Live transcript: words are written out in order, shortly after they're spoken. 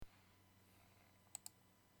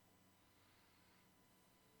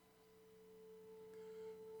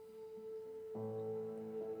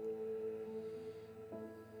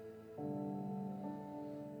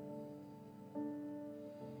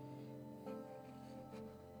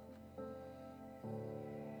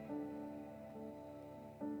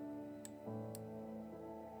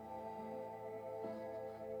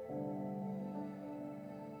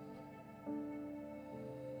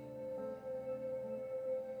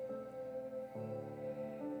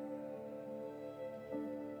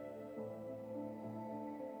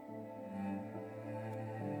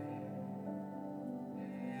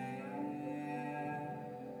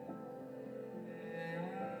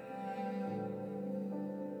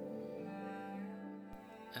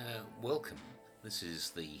Welcome. This is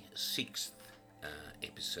the sixth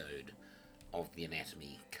episode of the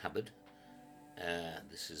Anatomy Cupboard.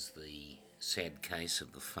 This is the sad case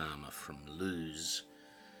of the farmer from Lewes.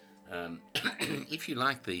 If you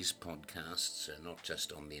like these podcasts, not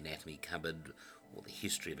just on the Anatomy Cupboard or the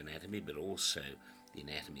history of anatomy, but also the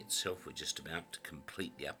anatomy itself, we're just about to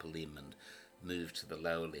complete the upper limb and move to the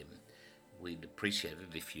lower limb. We'd appreciate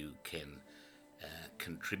it if you can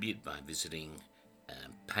contribute by visiting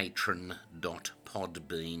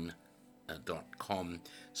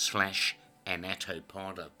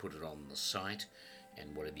patron.podbean.com/anatopod. I've put it on the site,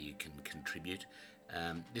 and whatever you can contribute.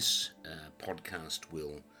 This podcast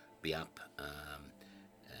will be up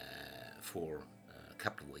for a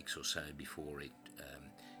couple of weeks or so before it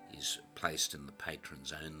is placed in the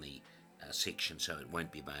patrons only section, so it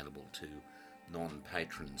won't be available to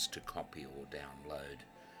non-patrons to copy or download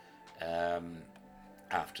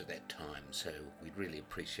after that time, so we'd really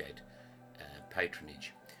appreciate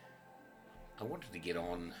patronage. I wanted to get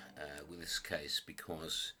on with this case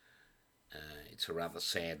because it's a rather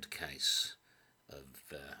sad case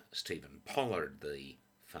of Stephen Pollard, the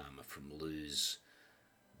farmer from Lewes,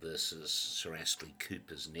 versus Sir Astley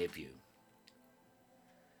Cooper's nephew.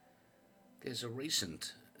 There's a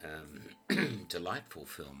recent delightful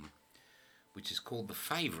film which is called The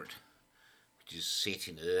Favourite, which is set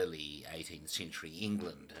in early 18th century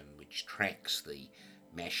England and which tracks the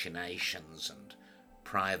machinations and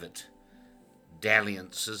private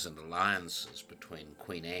dalliances and alliances between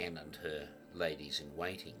Queen Anne and her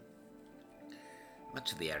ladies-in-waiting.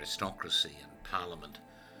 Much of the aristocracy and Parliament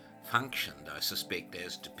functioned, I suspect,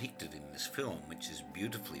 as depicted in this film, which is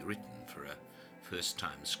beautifully written for a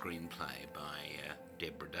first-time screenplay by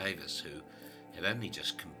Deborah Davis, who had only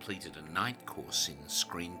just completed a night course in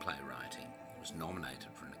screenplay writing. Was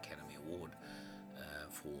nominated for an Academy Award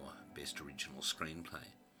for Best Original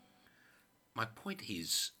Screenplay. My point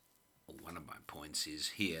is, or one of my points is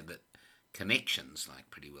here, that connections,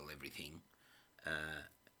 like pretty well everything,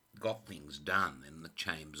 got things done in the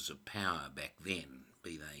chambers of power back then,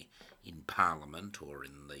 be they in Parliament or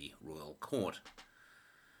in the Royal Court.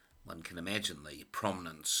 One can imagine the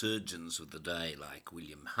prominent surgeons of the day like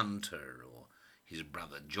William Hunter or his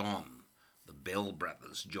brother John, the Bell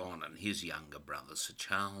brothers, John and his younger brother Sir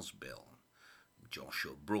Charles Bell,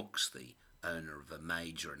 Joshua Brooks, the owner of a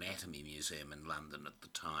major anatomy museum in London at the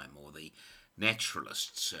time, or the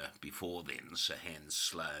naturalists before then, Sir Hans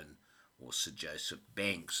Sloane or Sir Joseph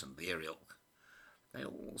Banks and their ilk. They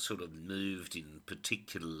all sort of moved in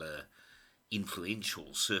particular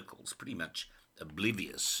influential circles, pretty much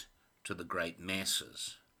oblivious to the great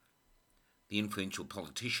masses. The influential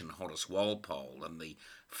politician Horace Walpole and the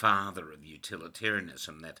father of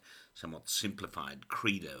utilitarianism, that somewhat simplified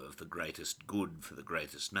credo of the greatest good for the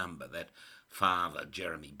greatest number, that father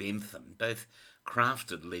Jeremy Bentham, both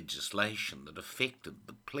crafted legislation that affected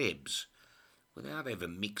the plebs without ever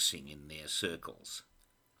mixing in their circles.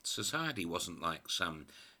 Society wasn't like some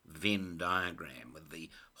Venn diagram with the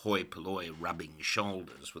hoi polloi rubbing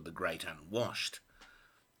shoulders with the great unwashed.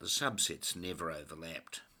 The subsets never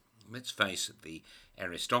overlapped. Let's face it, the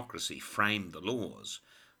aristocracy framed the laws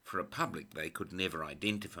for a public they could never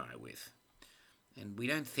identify with. And we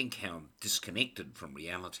don't think how disconnected from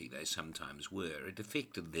reality they sometimes were. It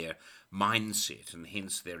affected their mindset and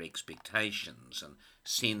hence their expectations and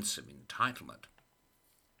sense of entitlement.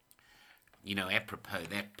 You know, apropos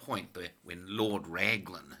that point, when Lord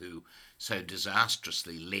Raglan, who so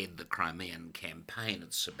disastrously led the Crimean campaign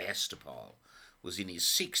at Sebastopol, was in his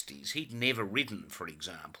 60s, he'd never ridden, for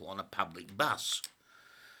example, on a public bus.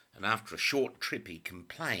 And after a short trip he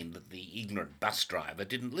complained that the ignorant bus driver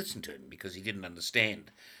didn't listen to him because he didn't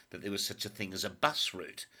understand that there was such a thing as a bus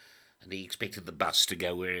route, and he expected the bus to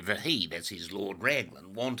go wherever he, that's his Lord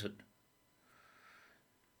Raglan, wanted.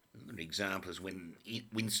 Another example is when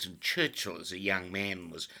Winston Churchill, as a young man,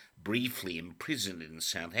 was briefly imprisoned in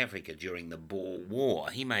South Africa during the Boer War.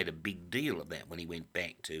 He made a big deal of that when he went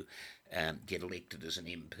back to get elected as an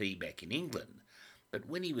MP back in England. But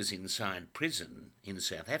when he was inside prison in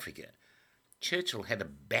South Africa, Churchill had a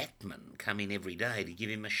batman come in every day to give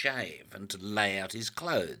him a shave and to lay out his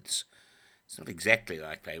clothes. It's not exactly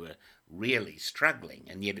like they were really struggling,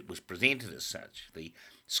 and yet it was presented as such. The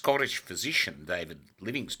Scottish physician David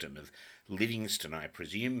Livingstone, of Livingstone, I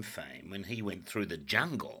presume, fame, when he went through the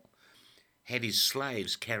jungle, had his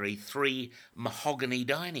slaves carry 3 mahogany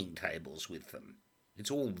dining tables with them.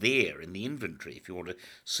 It's all there in the inventory if you want to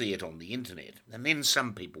see it on the internet. And then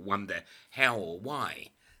some people wonder how or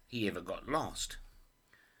why he ever got lost.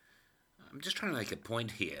 I'm just trying to make a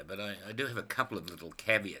point here, but I do have a couple of little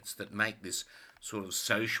caveats that make this sort of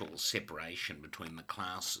social separation between the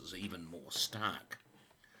classes even more stark.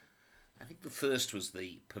 I think the first was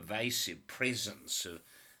the pervasive presence of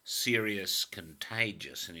serious,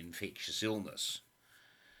 contagious and infectious illness.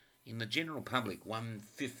 In the general public,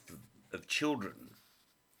 1/5 of children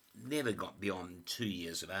never got beyond 2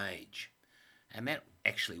 years of age. And that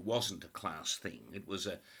actually wasn't a class thing. It was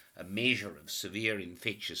a measure of severe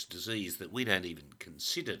infectious disease that we don't even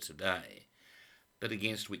consider today, but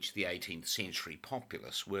against which the 18th century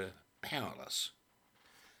populace were powerless.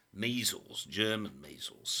 Measles, German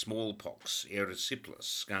measles, smallpox, erysipelas,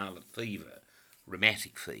 scarlet fever,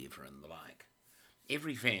 rheumatic fever and the like.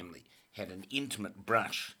 Every family had an intimate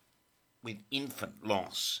brush with infant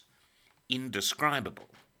loss,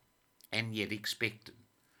 indescribable and yet expected.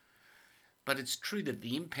 But it's true that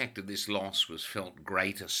the impact of this loss was felt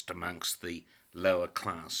greatest amongst the lower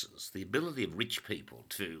classes. The ability of rich people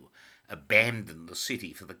to abandon the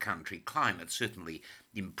city for the country climate certainly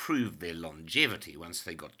improved their longevity once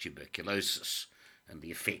they got tuberculosis, and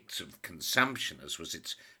the effects of consumption, as was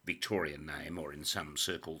its Victorian name, or in some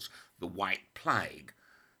circles, the White Plague,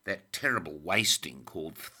 that terrible wasting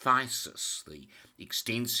called phthisis, the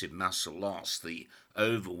extensive muscle loss, the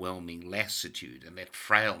overwhelming lassitude, and that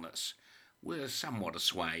frailness were somewhat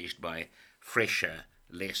assuaged by fresher,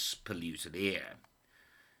 less polluted air.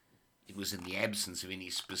 It was in the absence of any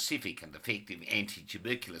specific and effective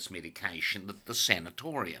anti-tuberculous medication that the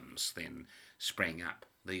sanatoriums then sprang up.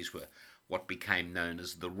 These were what became known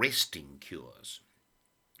as the resting cures,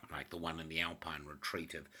 like the one in the Alpine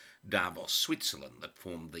retreat of Davos, Switzerland, that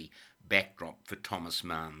formed the backdrop for Thomas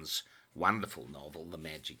Mann's wonderful novel, The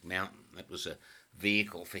Magic Mountain. That was a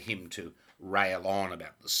vehicle for him to rail on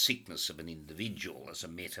about the sickness of an individual as a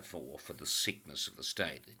metaphor for the sickness of the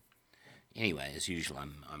state. Anyway, as usual,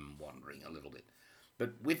 I'm wandering a little bit.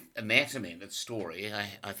 But with anatomy and its story,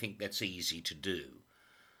 I think that's easy to do.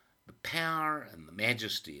 The power and the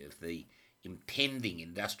majesty of the impending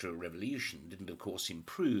industrial revolution didn't, of course,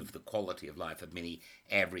 improve the quality of life of many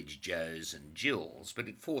average Joes and Jills, but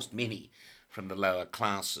it forced many from the lower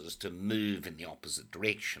classes to move in the opposite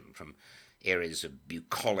direction, from areas of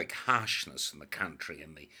bucolic harshness in the country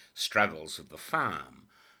and the struggles of the farm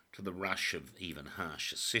to the rush of even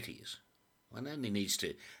harsher cities. One only needs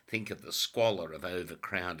to think of the squalor of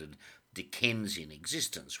overcrowded Dickensian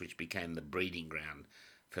existence, which became the breeding ground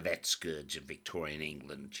for that scourge of Victorian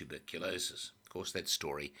England, tuberculosis. Of course, that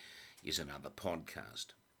story is another podcast.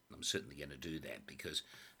 I'm certainly going to do that because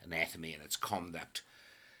anatomy and its conduct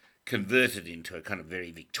converted into a kind of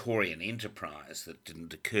very Victorian enterprise that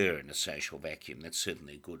didn't occur in a social vacuum. That's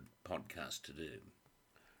certainly a good podcast to do.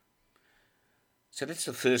 So that's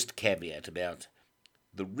the first caveat about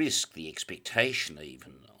the risk, the expectation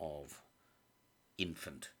even, of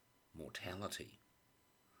infant mortality.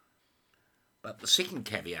 But the second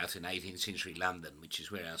caveat in 18th century London, which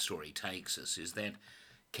is where our story takes us, is that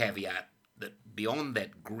caveat that beyond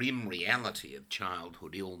that grim reality of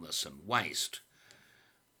childhood illness and waste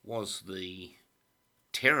was the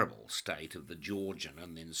terrible state of the Georgian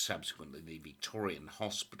and then subsequently the Victorian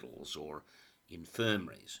hospitals or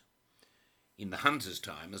infirmaries. In the Hunter's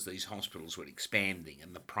time, as these hospitals were expanding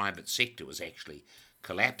and the private sector was actually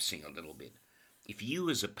collapsing a little bit, if you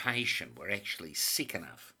as a patient were actually sick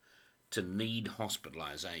enough to need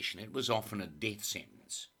hospitalisation, it was often a death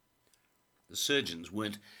sentence. The surgeons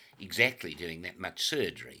weren't exactly doing that much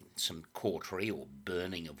surgery. Some cautery or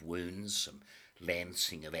burning of wounds, some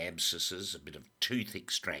lancing of abscesses, a bit of tooth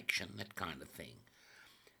extraction, that kind of thing.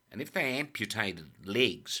 And if they amputated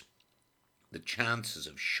legs, the chances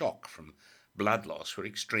of shock from blood loss were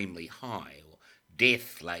extremely high, or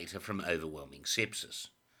death later from overwhelming sepsis.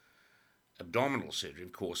 Abdominal surgery,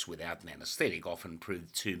 of course, without an anaesthetic, often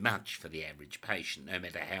proved too much for the average patient, no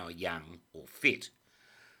matter how young or fit.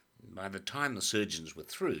 By the time the surgeons were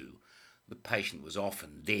through, the patient was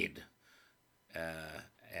often dead,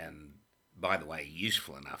 and, by the way,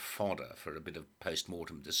 useful enough fodder for a bit of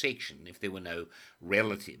post-mortem dissection if there were no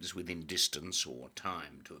relatives within distance or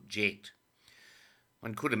time to object.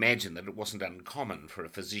 One could imagine that it wasn't uncommon for a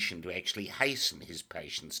physician to actually hasten his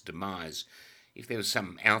patient's demise if there was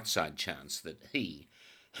some outside chance that he,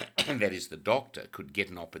 that is the doctor, could get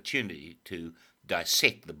an opportunity to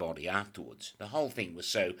dissect the body afterwards. The whole thing was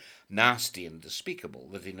so nasty and despicable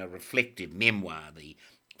that in a reflective memoir, the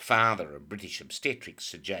father of British obstetrics,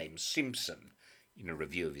 Sir James Simpson, in a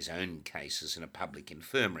review of his own cases in a public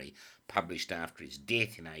infirmary published after his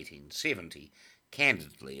death in 1870,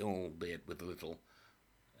 candidly, albeit with a little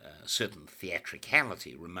certain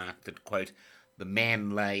theatricality, remarked that, quote, "the man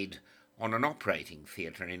laid on an operating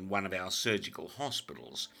theatre in one of our surgical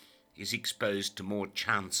hospitals is exposed to more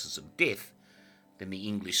chances of death than the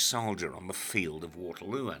English soldier on the field of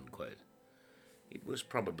Waterloo, unquote. It was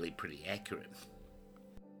probably pretty accurate.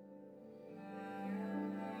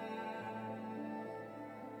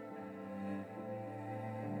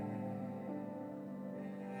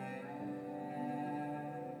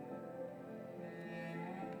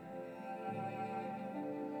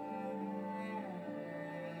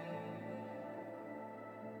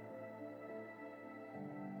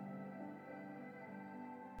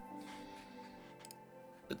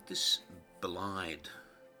 But this belied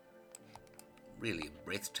really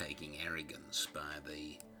breathtaking arrogance by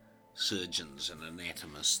the surgeons and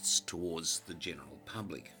anatomists towards the general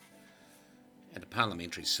public. And a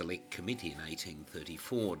parliamentary select committee in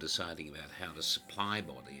 1834 deciding about how to supply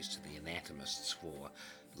bodies to the anatomists for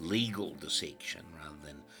legal dissection rather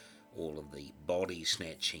than all of the body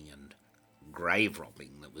snatching and grave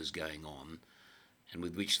robbing that was going on, and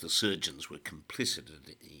with which the surgeons were complicit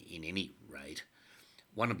in any rate.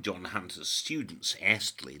 One of John Hunter's students,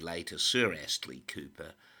 Astley, later Sir Astley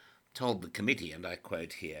Cooper, told the committee, and I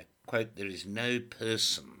quote here, quote, "There is no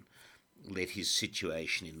person, let his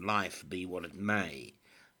situation in life be what it may,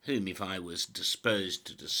 whom if I was disposed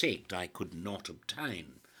to dissect I could not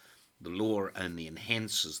obtain. The law only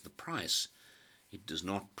enhances the price. It does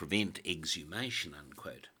not prevent exhumation,"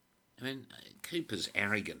 unquote. I mean, Cooper's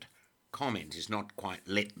arrogant comment is not quite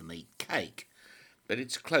let them eat cake, but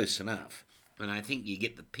it's close enough. And I think you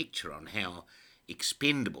get the picture on how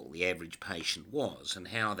expendable the average patient was and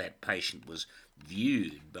how that patient was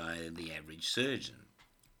viewed by the average surgeon.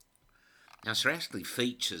 Now, Sir Astley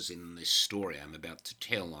features in this story I'm about to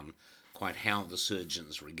tell on quite how the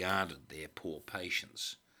surgeons regarded their poor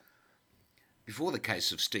patients. Before the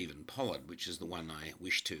case of Stephen Pollard, which is the one I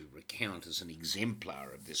wish to recount as an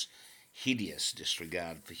exemplar of this hideous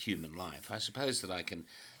disregard for human life, I suppose that I can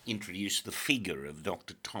introduce the figure of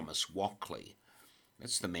Dr. Thomas Wockley.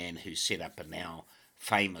 That's the man who set up a now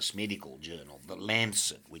famous medical journal, The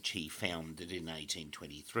Lancet, which he founded in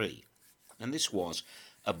 1823. And this was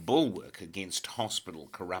a bulwark against hospital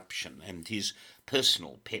corruption and his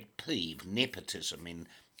personal pet peeve, nepotism in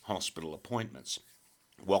hospital appointments.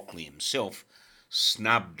 Wockley himself,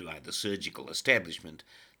 snubbed by the surgical establishment,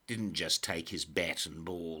 didn't just take his bat and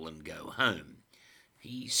ball and go home.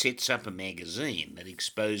 He sets up a magazine that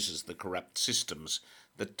exposes the corrupt systems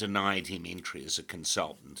that denied him entry as a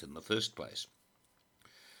consultant in the first place.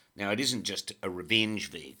 Now, it isn't just a revenge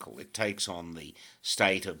vehicle. It takes on the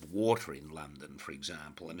state of water in London, for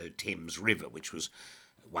example, and her Thames River, which was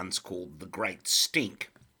once called the Great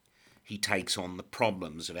Stink. He takes on the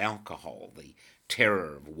problems of alcohol, the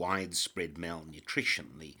terror of widespread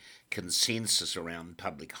malnutrition, the consensus around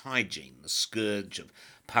public hygiene, the scourge of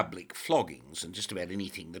public floggings, and just about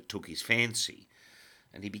anything that took his fancy.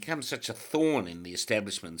 And he becomes such a thorn in the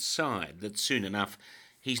establishment's side that soon enough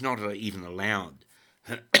he's not even allowed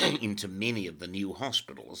into many of the new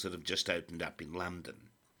hospitals that have just opened up in London.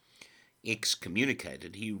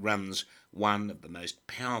 Excommunicated, he runs one of the most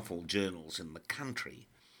powerful journals in the country,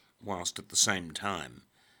 whilst at the same time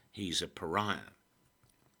he's a pariah.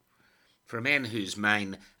 For a man whose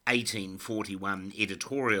main 1841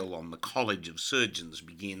 editorial on the College of Surgeons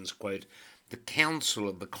begins, quote, "The Council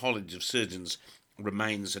of the College of Surgeons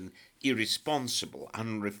remains an irresponsible,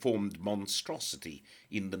 unreformed monstrosity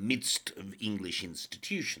in the midst of English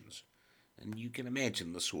institutions," and you can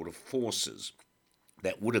imagine the sort of forces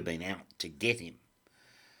that would have been out to get him.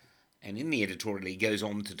 And in the editorial he goes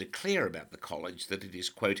on to declare about the college that it is,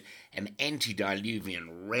 quote, "an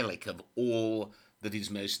antediluvian relic of all that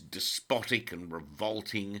is most despotic and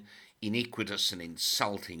revolting, iniquitous and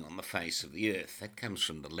insulting on the face of the earth." That comes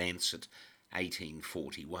from the Lancet,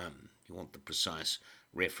 1841. You want the precise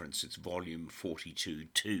reference, it's volume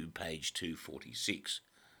 42-2, page 246.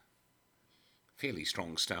 Fairly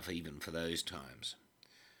strong stuff even for those times.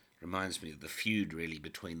 Reminds me of the feud really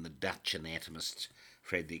between the Dutch anatomist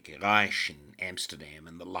Frederik Reich in Amsterdam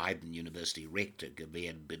and the Leiden University rector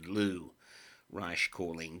Geert Bidloo. Reich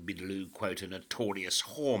calling Bidloo, quote, "a notorious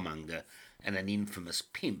whoremonger and an infamous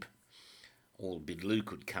pimp." All Bidloo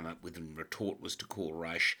could come up with in retort was to call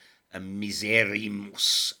Reich a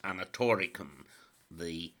miserimus anatoricum,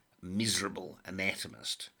 the miserable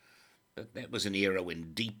anatomist. But that was an era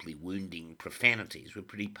when deeply wounding profanities were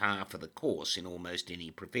pretty par for the course in almost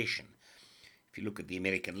any profession. If you look at the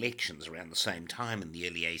American elections around the same time in the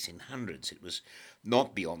early 1800s, it was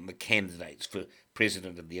not beyond the candidates for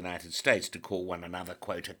President of the United States to call one another,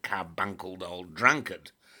 quote, "a carbuncled old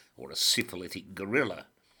drunkard," or "a syphilitic gorilla."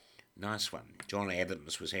 Nice one. John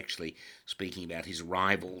Adams was actually speaking about his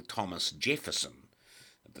rival Thomas Jefferson,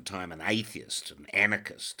 at the time an atheist, an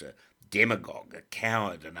anarchist, a demagogue, a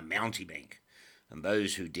coward, and a mountebank. And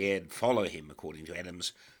those who dared follow him, according to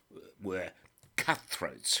Adams, were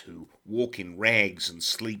cutthroats who walk in rags and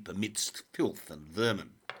sleep amidst filth and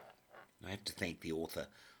vermin. I have to thank the author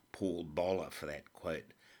Paul Boller for that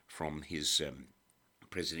quote from his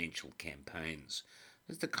presidential campaigns.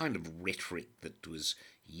 It's the kind of rhetoric that was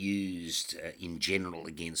used in general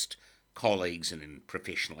against colleagues and in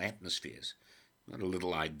professional atmospheres. Got a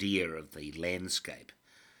little idea of the landscape.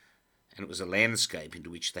 And it was a landscape into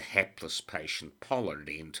which the hapless patient Pollard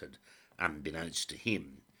entered, unbeknownst to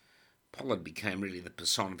him. Pollard became really the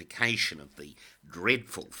personification of the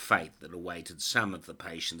dreadful fate that awaited some of the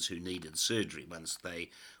patients who needed surgery once they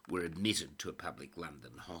were admitted to a public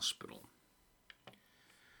London hospital.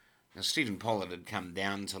 Now, Stephen Pollard had come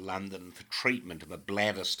down to London for treatment of a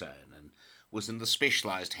bladder stone and was in the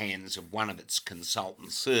specialised hands of one of its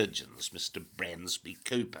consultant surgeons, Mr. Bransby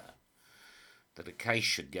Cooper. That a case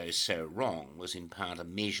should go so wrong was in part a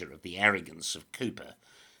measure of the arrogance of Cooper,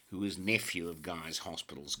 who was nephew of Guy's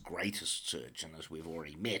Hospital's greatest surgeon, as we've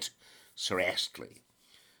already met, Sir Astley.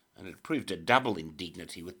 And it proved a double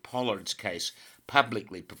indignity, with Pollard's case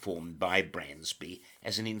publicly performed by Bransby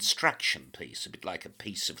as an instruction piece, a bit like a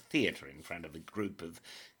piece of theatre in front of a group of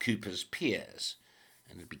Cooper's peers,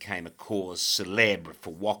 and it became a cause célèbre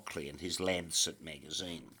for Wockley and his Lancet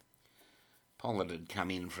magazine. Pollard had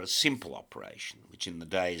come in for a simple operation, which in the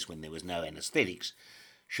days when there was no anaesthetics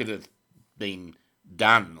should have been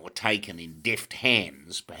done or taken in deft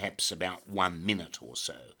hands, perhaps about 1 minute or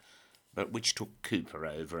so, but which took Cooper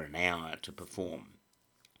over an hour to perform.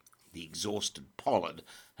 The exhausted Pollard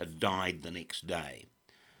had died the next day,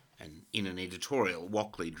 and in an editorial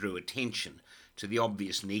Wockley drew attention to the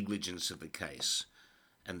obvious negligence of the case,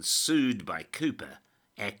 and, sued by Cooper,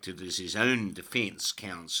 acted as his own defence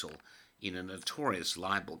counsel in a notorious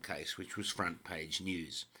libel case which was front page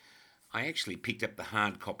news. I actually picked up the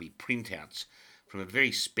hard copy printouts from a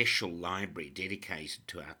very special library dedicated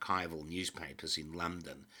to archival newspapers in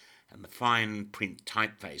London, and the fine print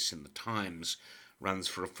typeface in the Times runs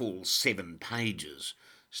for a full 7 pages,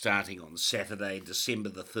 starting on Saturday, December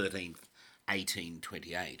the 13th,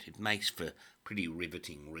 1828. It makes for pretty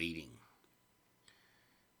riveting reading.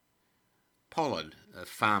 Pollard, a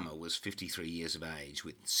farmer, was 53 years of age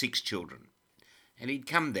with 6 children, and he'd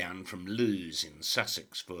come down from Lewes in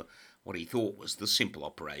Sussex for what he thought was the simple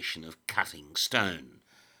operation of cutting stone,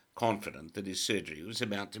 confident that his surgery was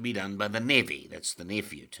about to be done by the nevy, that's the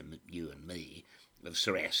nephew to you and me, of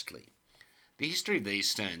Sir Astley. The history of these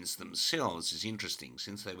stones themselves is interesting,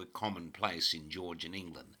 since they were commonplace in Georgian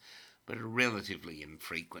England, but are relatively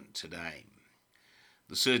infrequent today.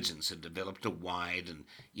 The surgeons had developed a wide and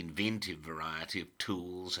inventive variety of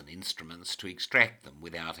tools and instruments to extract them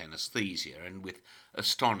without anaesthesia and with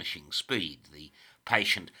astonishing speed. The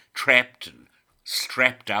patient trapped and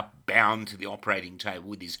strapped up, bound to the operating table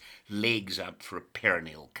with his legs up for a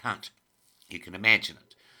perineal cut. You can imagine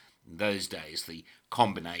it. In those days, the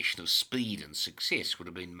combination of speed and success would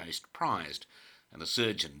have been most prized, and a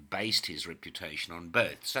surgeon based his reputation on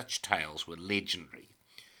both. Such tales were legendary.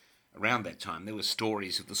 Around that time, there were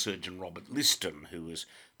stories of the surgeon Robert Liston, who was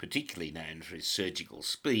particularly known for his surgical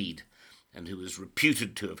speed, and who was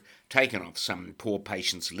reputed to have taken off some poor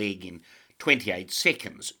patient's leg in 28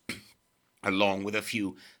 seconds, along with a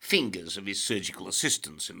few fingers of his surgical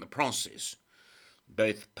assistants in the process.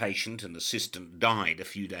 Both patient and assistant died a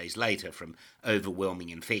few days later from overwhelming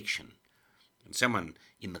infection, and someone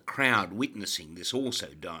in the crowd witnessing this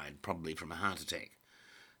also died, probably from a heart attack.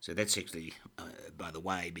 So that's actually, by the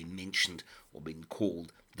way, been mentioned or been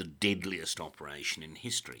called the deadliest operation in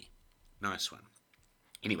history. Nice one.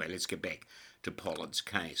 Anyway, let's get back to Pollard's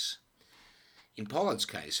case. In Pollard's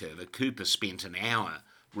case, however, Cooper spent an hour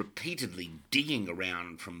repeatedly digging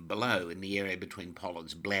around from below in the area between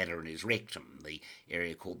Pollard's bladder and his rectum, the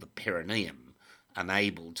area called the perineum,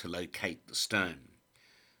 unable to locate the stone.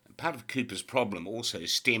 Part of Cooper's problem also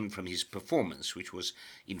stemmed from his performance, which was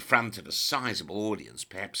in front of a sizable audience,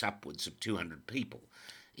 perhaps upwards of 200 people,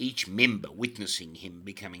 each member witnessing him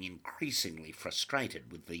becoming increasingly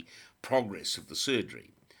frustrated with the progress of the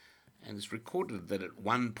surgery. And it's recorded that at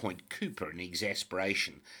one point Cooper, in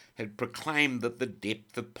exasperation, had proclaimed that the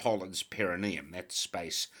depth of Pollard's perineum, that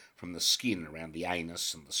space from the skin around the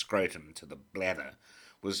anus and the scrotum to the bladder,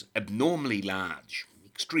 was abnormally large,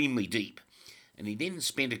 extremely deep, and he then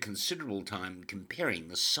spent a considerable time comparing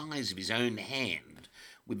the size of his own hand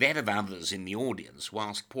with that of others in the audience,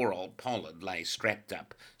 whilst poor old Pollard lay strapped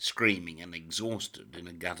up, screaming and exhausted in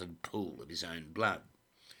a gutted pool of his own blood.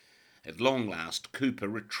 At long last, Cooper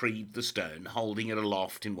retrieved the stone, holding it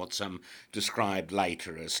aloft in what some described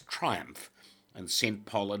later as triumph, and sent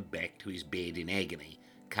Pollard back to his bed in agony,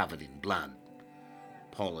 covered in blood.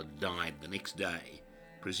 Pollard died the next day,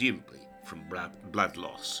 presumably from blood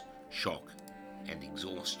loss, shock, and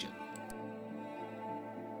exhaustion.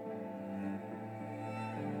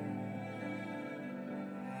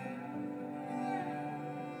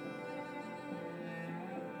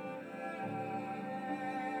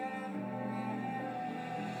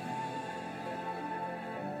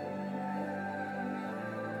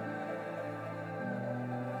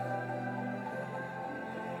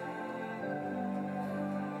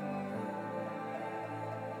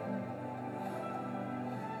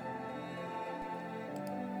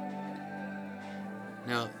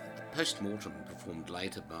 Now, the post-mortem performed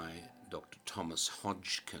later by Dr. Thomas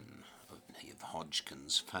Hodgkin, of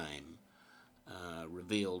Hodgkin's fame,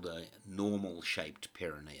 revealed a normal-shaped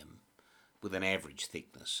perineum with an average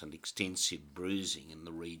thickness and extensive bruising in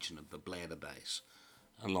the region of the bladder base,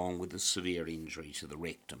 along with a severe injury to the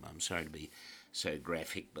rectum. I'm sorry to be so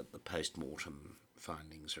graphic, but the post-mortem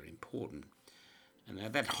findings are important. And now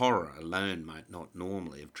that horror alone might not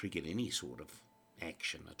normally have triggered any sort of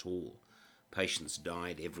action at all. Patients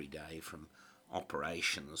died every day from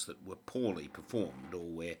operations that were poorly performed or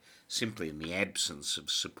where, simply in the absence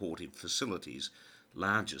of supportive facilities,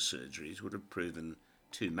 larger surgeries would have proven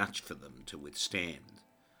too much for them to withstand.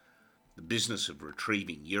 The business of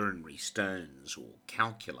retrieving urinary stones, or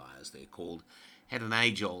calculi as they're called, had an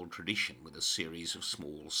age-old tradition with a series of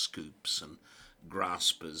small scoops and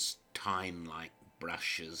graspers, tine-like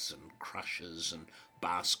brushes and crushers and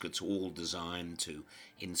baskets, all designed to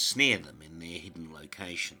ensnare them in their hidden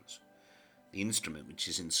locations. The instrument which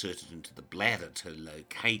is inserted into the bladder to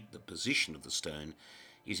locate the position of the stone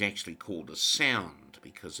is actually called a sound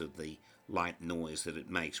because of the light noise that it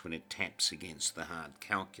makes when it taps against the hard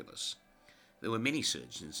calculus. There were many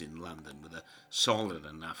surgeons in London with a solid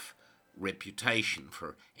enough reputation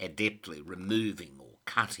for adeptly removing or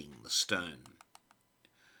cutting the stone.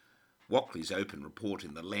 Wackley's open report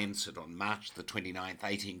in The Lancet on March the 29th,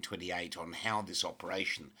 1828, on how this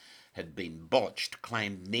operation had been botched,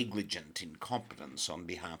 claimed negligent incompetence on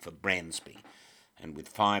behalf of Bransby, and with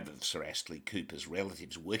 5 of Sir Astley Cooper's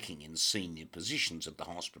relatives working in senior positions at the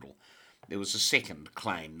hospital, there was a second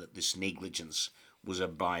claim that this negligence was a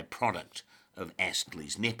by-product of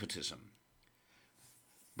Astley's nepotism.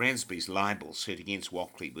 Bransby's libel suit against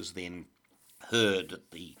Wackley was then heard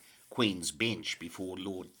at the Queen's Bench before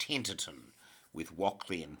Lord Tenterton, with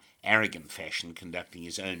Wackley in arrogant fashion conducting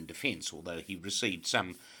his own defence, although he received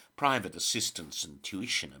some private assistance and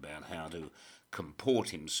tuition about how to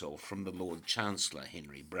comport himself from the Lord Chancellor,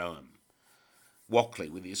 Henry Brougham. Wackley,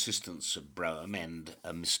 with the assistance of Brougham and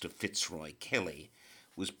Mr. Fitzroy Kelly,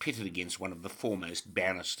 was pitted against one of the foremost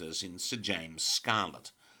barristers in Sir James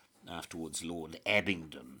Scarlett, afterwards Lord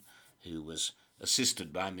Abingdon, who was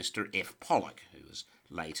assisted by Mr. F. Pollock, who was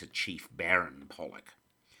later Chief Baron Pollock.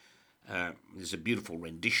 There's a beautiful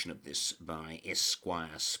rendition of this by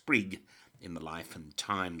Esquire Sprigg in the Life and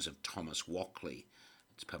Times of Thomas Wackley.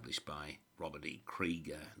 It's published by Robert E.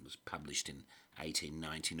 Krieger and was published in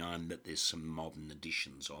 1899, but there's some modern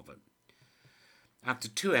editions of it. After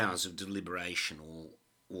 2 hours of deliberation,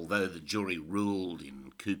 although the jury ruled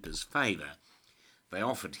in Cooper's favour, they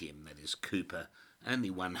offered him, that is Cooper, only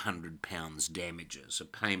 £100 damages, a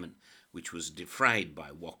payment which was defrayed by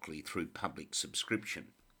Wackley through public subscription.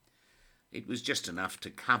 It was just enough to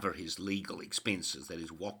cover his legal expenses, that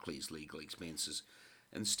is Wackley's legal expenses,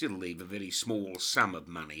 and still leave a very small sum of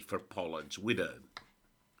money for Pollard's widow.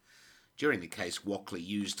 During the case, Wackley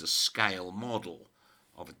used a scale model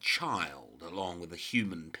of a child along with a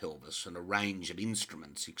human pelvis and a range of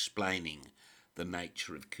instruments explaining the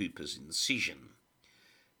nature of Cooper's incision.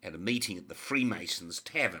 At a meeting at the Freemasons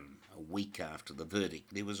Tavern a week after the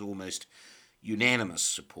verdict, there was almost unanimous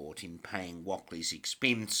support in paying Wackley's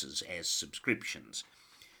expenses as subscriptions.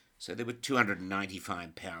 So there were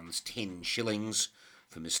 £295 10 shillings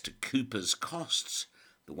for Mr. Cooper's costs,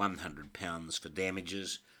 the £100 for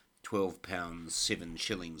damages, £12 7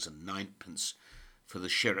 shillings and 9pence for the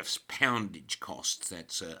sheriff's poundage costs.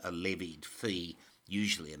 That's a levied fee,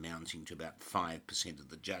 usually amounting to about 5% of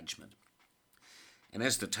the judgment. And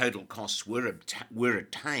as the total costs were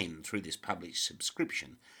attained through this published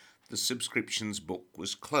subscription, the subscriptions book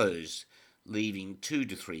was closed, leaving 2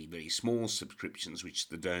 to 3 very small subscriptions which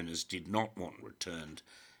the donors did not want returned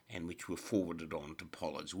and which were forwarded on to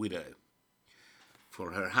Pollard's widow.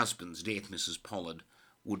 For her husband's death, Mrs. Pollard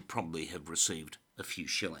would probably have received a few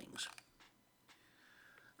shillings.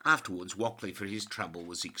 Afterwards, Wackley, for his trouble,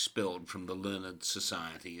 was expelled from the learned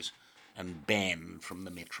societies and banned from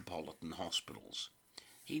the metropolitan hospitals.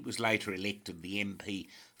 He was later elected the MP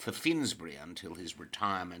for Finsbury until his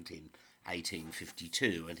retirement in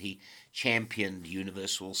 1852, and he championed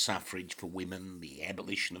universal suffrage for women, the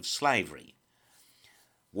abolition of slavery.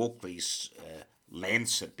 Walkley's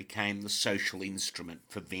Lancet became the social instrument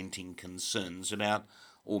for venting concerns about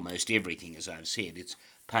almost everything, as I've said. Its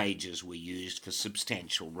pages were used for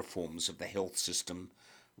substantial reforms of the health system,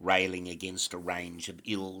 railing against a range of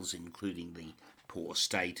ills, including the poor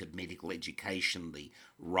state of medical education, the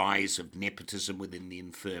rise of nepotism within the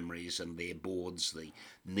infirmaries and their boards, the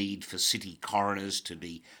need for city coroners to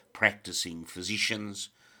be practising physicians,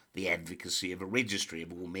 the advocacy of a registry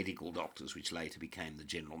of all medical doctors, which later became the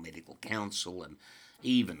General Medical Council, and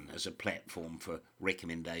even as a platform for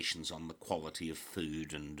recommendations on the quality of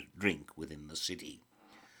food and drink within the city.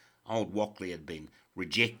 Old Walkley had been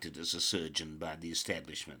rejected as a surgeon by the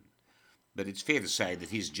establishment, but it's fair to say that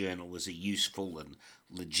his journal was a useful and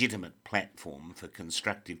legitimate platform for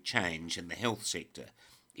constructive change in the health sector,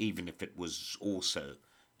 even if it was also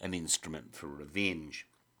an instrument for revenge.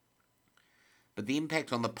 But the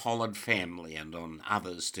impact on the Pollard family and on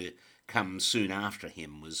others to come soon after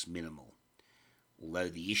him was minimal. Although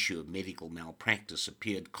the issue of medical malpractice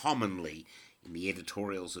appeared commonly in the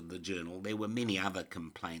editorials of the journal, there were many other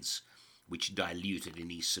complaints which diluted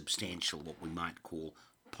any substantial, what we might call,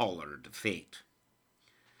 Pollard effect.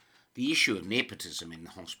 The issue of nepotism in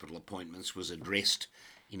hospital appointments was addressed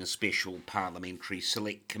in a special parliamentary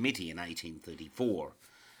select committee in 1834,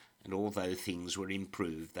 and although things were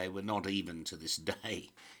improved, they were not even to this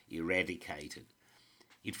day eradicated.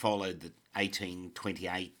 It followed the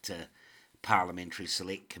 1828 Parliamentary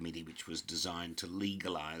Select Committee, which was designed to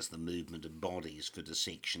legalise the movement of bodies for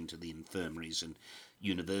dissection to the infirmaries and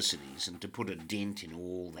universities, and to put a dent in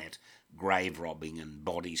all that grave robbing and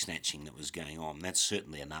body snatching that was going on. That's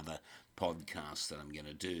certainly another podcast that I'm going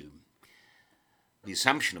to do. The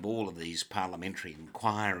assumption of all of these parliamentary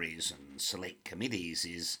inquiries and select committees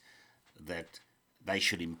is that they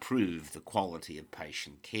should improve the quality of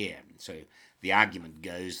patient care. So the argument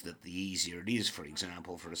goes that the easier it is, for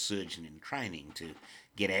example, for a surgeon in training to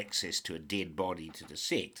get access to a dead body to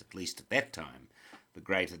dissect, at least at that time, the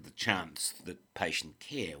greater the chance that patient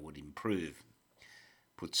care would improve.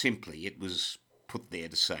 Put simply, it was put there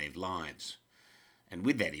to save lives. And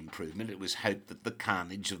with that improvement, it was hoped that the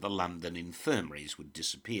carnage of the London infirmaries would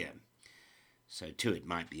disappear. So too it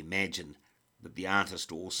might be imagined that the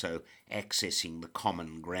artist also accessing the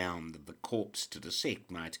common ground of the corpse to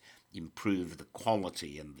dissect might improve the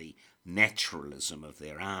quality and the naturalism of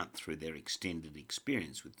their art through their extended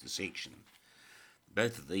experience with dissection.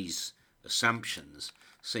 Both of these assumptions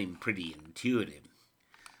seem pretty intuitive,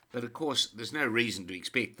 but of course there's no reason to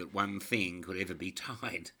expect that one thing could ever be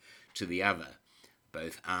tied to the other,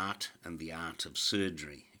 both art and the art of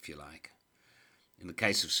surgery, if you like. In the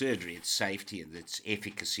case of surgery, its safety and its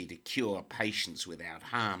efficacy to cure patients without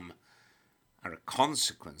harm are a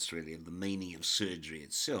consequence, really, of the meaning of surgery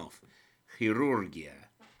itself. Chirurgia,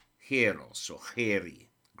 hieros or heri,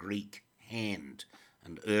 Greek hand,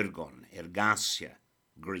 and ergon, ergasia,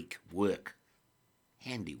 Greek work,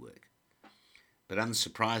 handiwork. But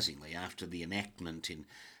unsurprisingly, after the enactment in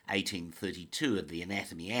 1832 of the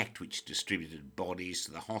Anatomy Act, which distributed bodies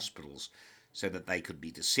to the hospitals so that they could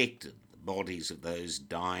be dissected, the bodies of those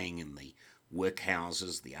dying in the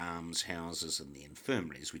workhouses, the almshouses and the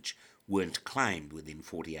infirmaries, which weren't claimed within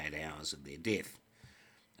 48 hours of their death.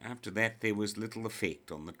 After that, there was little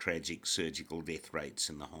effect on the tragic surgical death rates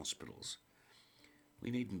in the hospitals.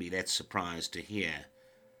 We needn't be that surprised to hear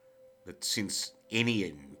that since any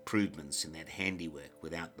improvements in that handiwork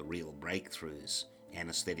without the real breakthroughs,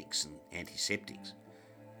 anaesthetics and antiseptics,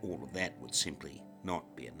 all of that would simply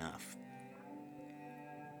not be enough.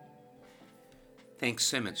 Thanks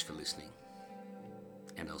so much for listening,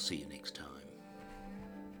 and I'll see you next time.